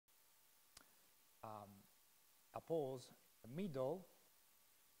pause in the middle,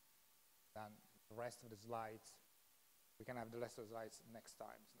 then the rest of the slides, we can have the rest of the slides next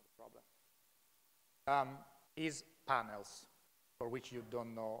time, it's not a problem, is panels, for which you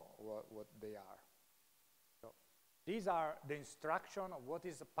don't know what they are. So these are the instruction of what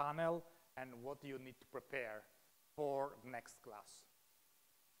is a panel and what you need to prepare for the next class.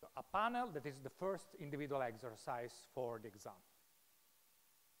 So a panel, that is the first individual exercise for the exam.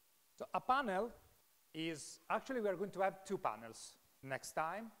 So a panel is, actually we are going to have 2 panels next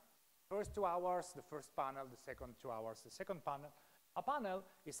time. First 2 hours, the first panel, the second 2 hours, the second panel. A panel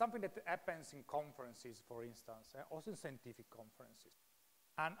is something that happens in conferences, for instance, also in scientific conferences.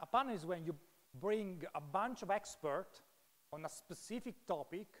 And a panel is when you bring a bunch of experts on a specific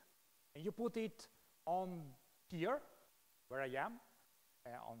topic, and you put it on here, where I am,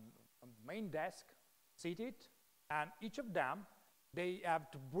 on the main desk, seated, and each of them, they have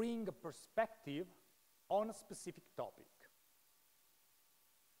to bring a perspective on a specific topic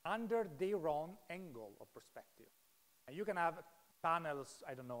under their own angle of perspective. And you can have panels,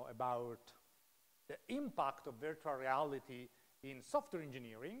 I don't know, about the impact of virtual reality in software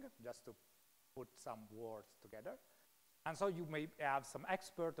engineering, just to put some words together. And so you may have some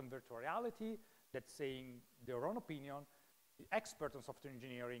expert on virtual reality that's saying their own opinion, the expert on software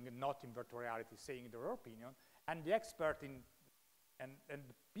engineering, not in virtual reality, saying their own opinion, and the expert in, and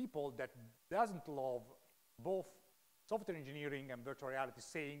the people that doesn't love both software engineering and virtual reality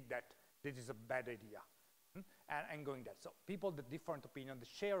saying that this is a bad idea. And going that. So people with different opinions, they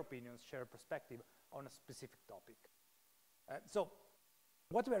share opinions, share perspective on a specific topic. So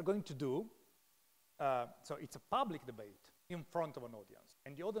what we are going to do, so it's a public debate in front of an audience.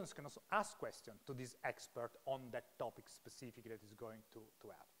 And the audience can also ask questions to this expert on that topic specific that is going to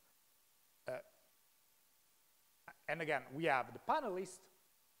have. And again, we have the panelists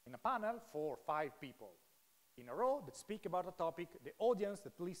in a panel, 4 or 5 people in a row that speak about a topic, the audience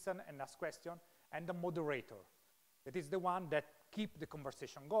that listen and ask questions, and the moderator. That is the one that keeps the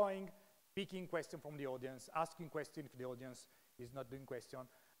conversation going, picking questions from the audience, asking questions if the audience is not doing questions,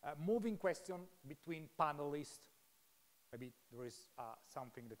 moving questions between panelists. Maybe there is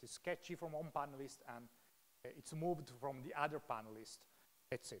something that is sketchy from one panelist and it's moved from the other panelist,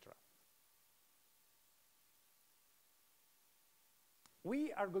 etc.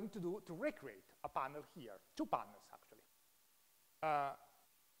 We are going to recreate a panel here, 2 panels actually,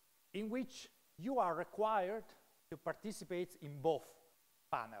 in which you are required to participate in both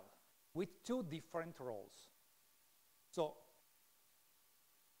panels with 2 different roles. So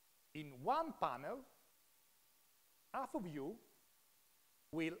in one panel, half of you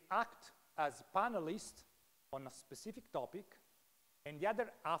will act as panelists on a specific topic, and the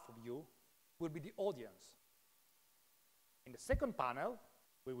other half of you will be the audience. In the second panel,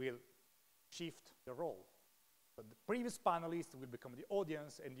 we will shift the role. So the previous panelist will become the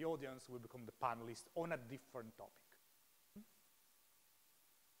audience, and the audience will become the panelist on a different topic.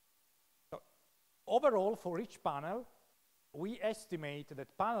 So overall, for each panel, we estimate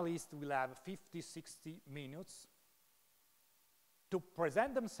that panelists will have 50, 60 minutes to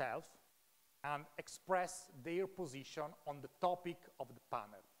present themselves and express their position on the topic of the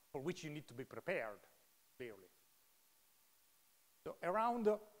panel, for which you need to be prepared, clearly. So around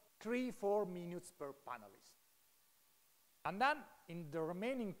 3-4 minutes per panelist. And then in the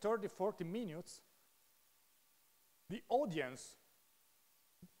remaining 30-40 minutes, the audience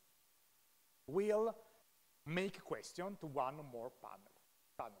will make a question to one or more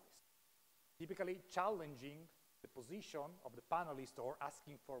panelists, typically challenging the position of the panelist or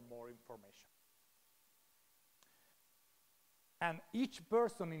asking for more information. And each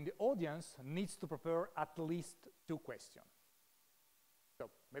person in the audience needs to prepare at least 2 questions. So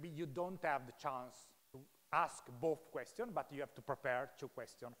maybe you don't have the chance to ask both questions, but you have to prepare 2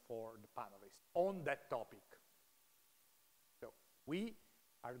 questions for the panelists on that topic. So we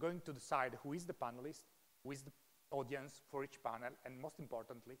are going to decide who is the panelist, who is the audience for each panel, and most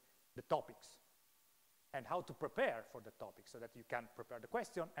importantly, the topics, and how to prepare for the topic so that you can prepare the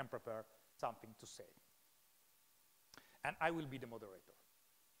question and prepare something to say. And I will be the moderator.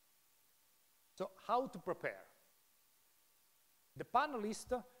 So how to prepare? The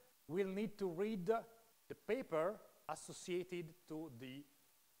panelist will need to read the paper associated to the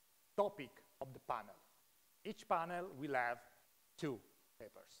topic of the panel. Each panel will have 2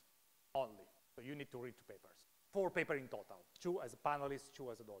 papers only. So you need to read 2 papers. 4 papers in total. 2 as a panelist,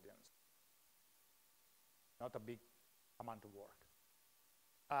 2 as an audience. Not a big amount of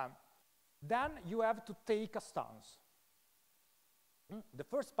work. Then you have to take a stance. The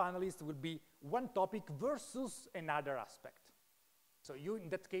first panelist will be one topic versus another aspect. So you, in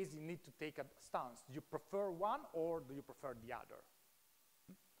that case, you need to take a stance. Do you prefer one or do you prefer the other?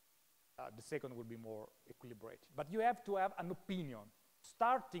 The second will be more equilibrated. But you have to have an opinion,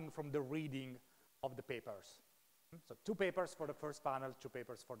 starting from the reading of the papers. So 2 papers for the first panel, 2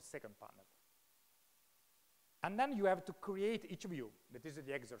 papers for the second panel. And then you have to create, each of you, that is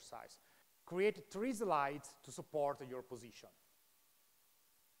the exercise, create 3 slides to support your position.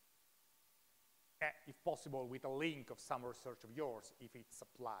 If possible, with a link of some research of yours, if it's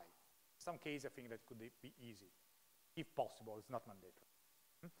applied. In some cases, I think that could be easy. If possible, it's not mandatory.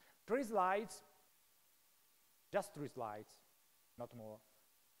 3 slides, just 3 slides, not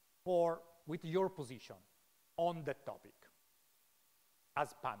more, with your position on that topic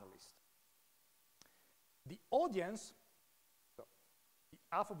as panelist. The audience, so the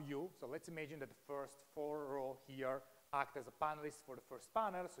half of you, so let's imagine that the first 4 rows here act as a panelist for the first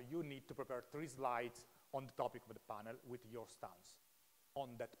panel, so you need to prepare 3 slides on the topic of the panel with your stance on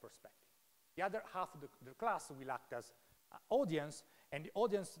that perspective. The other half of the class will act as audience, and the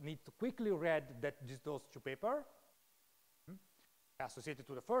audience need to quickly read those 2 papers associated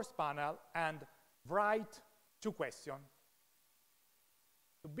to the first panel and write 2 questions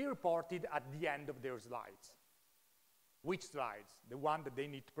to be reported at the end of their slides. Which slides? The one that they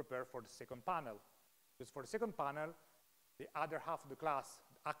need to prepare for the second panel. Because for the second panel, the other half of the class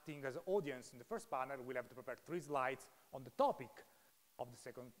acting as audience in the first panel will have to prepare 3 slides on the topic of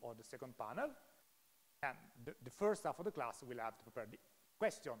the second panel. And the first half of the class will have to prepare the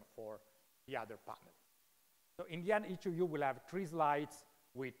question for the other panel. So in the end, each of you will have 3 slides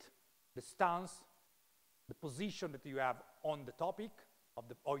with the stance, the position that you have on the topic of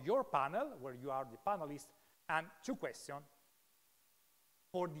your panel, where you are the panelist, and 2 questions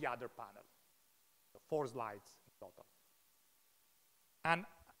for the other panel. So 4 slides in total. And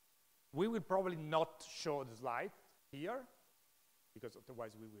we will probably not show the slide here, because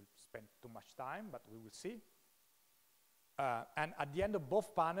otherwise we will spend too much time, but we will see. And at the end of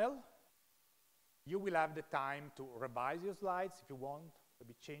both panels, you will have the time to revise your slides if you want,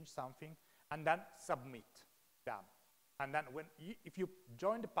 maybe change something, and then submit them. And then if you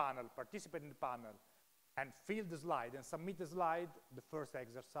join the panel, participate in the panel, and fill the slide and submit the slide, the first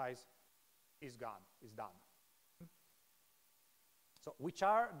exercise is done. So which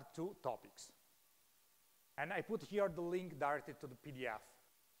are the 2 topics? And I put here the link directed to the PDF,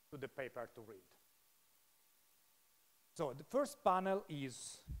 to the paper to read. So the first panel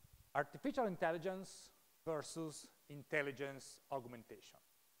is artificial intelligence versus intelligence augmentation.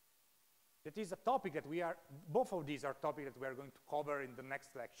 That is a topic that both of these are topics that we are going to cover in the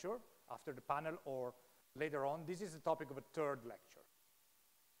next lecture, after the panel or later on. This is the topic of a 3rd lecture.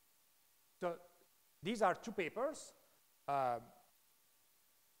 So these are 2 papers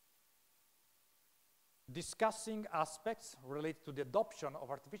discussing aspects related to the adoption of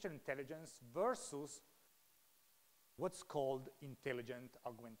artificial intelligence versus what's called intelligent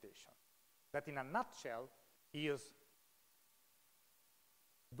augmentation. That in a nutshell is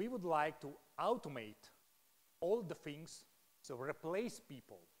we would like to automate all the things, so replace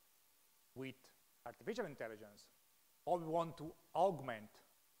people with artificial intelligence, or we want to augment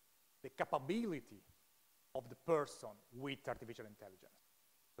the capability of the person with artificial intelligence.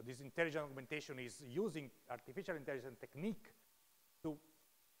 So this intelligent augmentation is using artificial intelligence technique to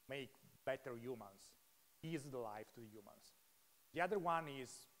make better humans, ease the life to the humans. The other one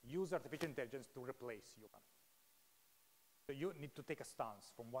is use artificial intelligence to replace humans. So you need to take a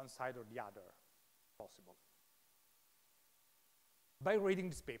stance from one side or the other, if possible. By reading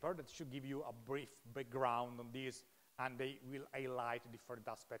this paper, that should give you a brief background on this, and they will highlight different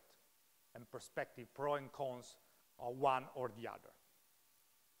aspects and perspective, pro and cons of one or the other.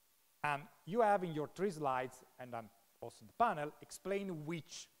 And you have in your 3 slides, and then also the panel, explain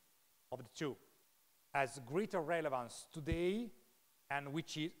which of the 2 has greater relevance today and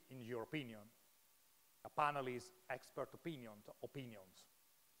which is, in your opinion. A panel is expert opinions.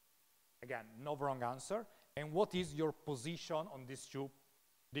 Again, no wrong answer. And what is your position on these 2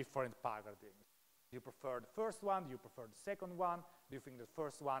 different paradigms? Do you prefer the first one? Do you prefer the second one? Do you think the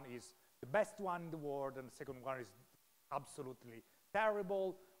first one is the best one in the world and the second one is absolutely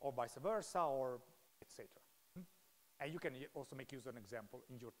terrible, or vice versa, or etc.? And you can also make use of an example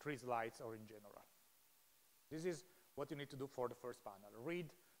in your 3 slides or in general. This is what you need to do for the first panel.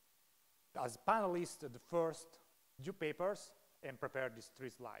 Read as a panelist the first 2 papers and prepare these 3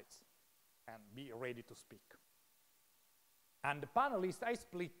 slides and be ready to speak. And the panelists I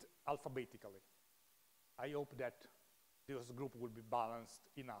split alphabetically. I hope that this group will be balanced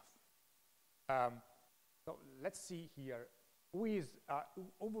enough. So let's see here who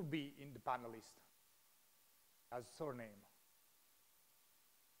will be in the panelist as surname.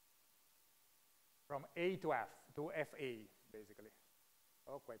 from A to F, to FA, basically.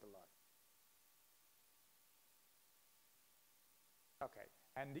 Oh, quite a lot. Okay,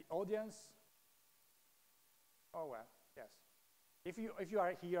 and the audience, oh well, yes. If you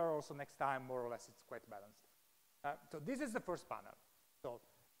are here also next time, more or less, it's quite balanced. So this is the first panel. So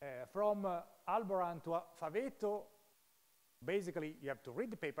from Alboran to Faveto, basically you have to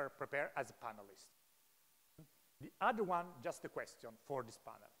read the paper, prepare as a panelist. The other one, just a question for this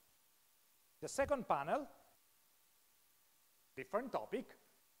panel. The second panel, different topic,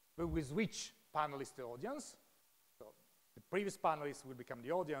 we will switch panelist to audience. So the previous panelist will become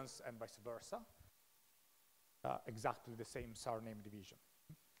the audience and vice versa. Exactly the same surname division.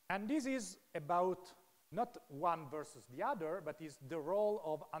 And this is about not one versus the other, but is the role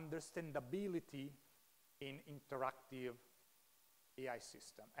of understandability in interactive AI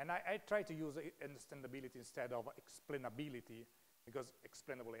system. And I try to use understandability instead of explainability, because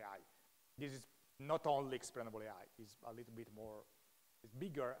explainable AI. This is not only explainable AI, it's a little bit more, it's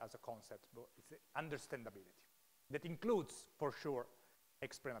bigger as a concept, but it's understandability. That includes, for sure,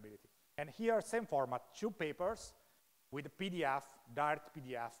 explainability. And here, same format, 2 papers with a PDF, direct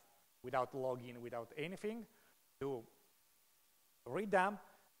PDF, without login, without anything, to read them,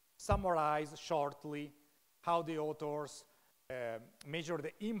 summarize shortly how the authors measure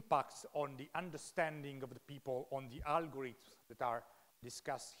the impacts on the understanding of the people on the algorithms that are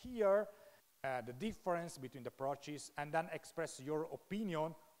discussed here, the difference between the approaches, and then express your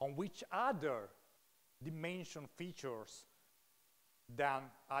opinion on which other dimension features than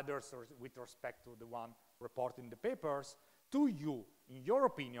others with respect to the one reported in the papers, to you, in your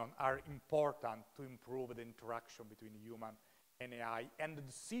opinion, are important to improve the interaction between human and AI and the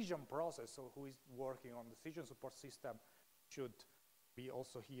decision process. So who is working on decision support system should be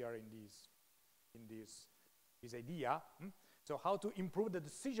also here in this idea. So how to improve the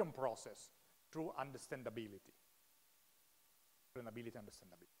decision process through understandability. Explainability,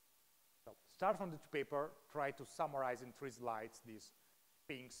 understandability. So start from the paper, try to summarize in 3 slides these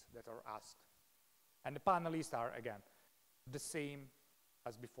things that are asked. And the panelists are, again, the same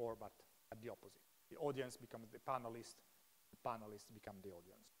as before, but at the opposite. The audience becomes the panelist become the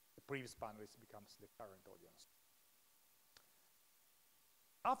audience. The previous panelist becomes the current audience.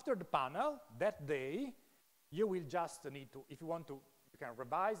 After the panel, that day, you will just need to, if you want to, you can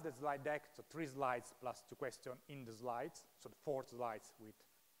revise the slide deck, so 3 slides plus 2 questions in the slides, so 4 slides with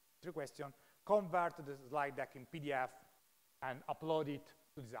 3 questions, convert the slide deck in PDF and upload it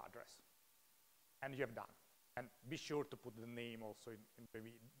to this address. And you have done. And be sure to put the name also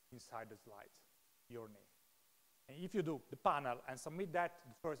maybe inside the slides, your name. And if you do the panel and submit that,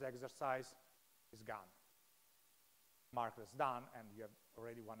 the first exercise is gone. Mark as done, and you have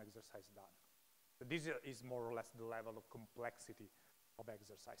already 1 exercise done. So this is more or less the level of complexity of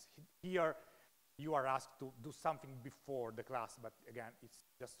exercise. Here, you are asked to do something before the class, but again, it's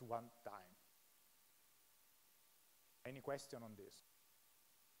just 1 time. Any question on this?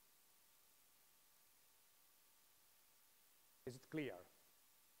 Is it clear?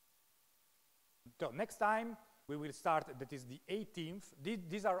 So next time, we will start, that is the 18th.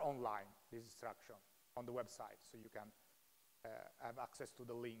 These are online, this instruction, on the website, so you can have access to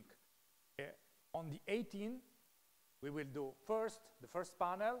the link. On the 18th, we will do the first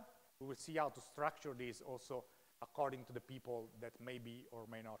panel. We will see how to structure this also according to the people that may be or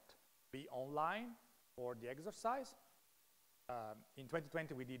may not be online for the exercise. In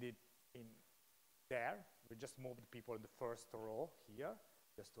 2020, we did it in there. We just moved the people in the first row here,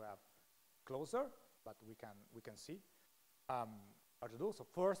 just to have closer, but we can see how to do. So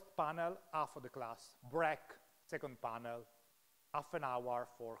first panel, half of the class, break, second panel, half an hour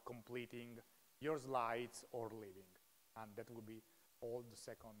for completing your slides or leaving. And that will be all the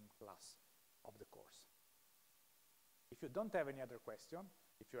second class of the course. If you don't have any other question,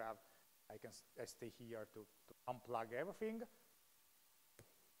 if you have, I stay here to unplug everything.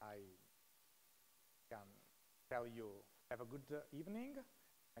 I can tell you, have a good evening,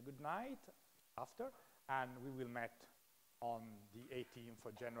 a good night after, and we will meet on the 18th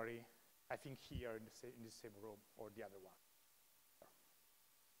of January, I think here in the same room or the other one.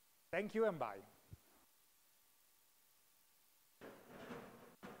 Thank you and bye.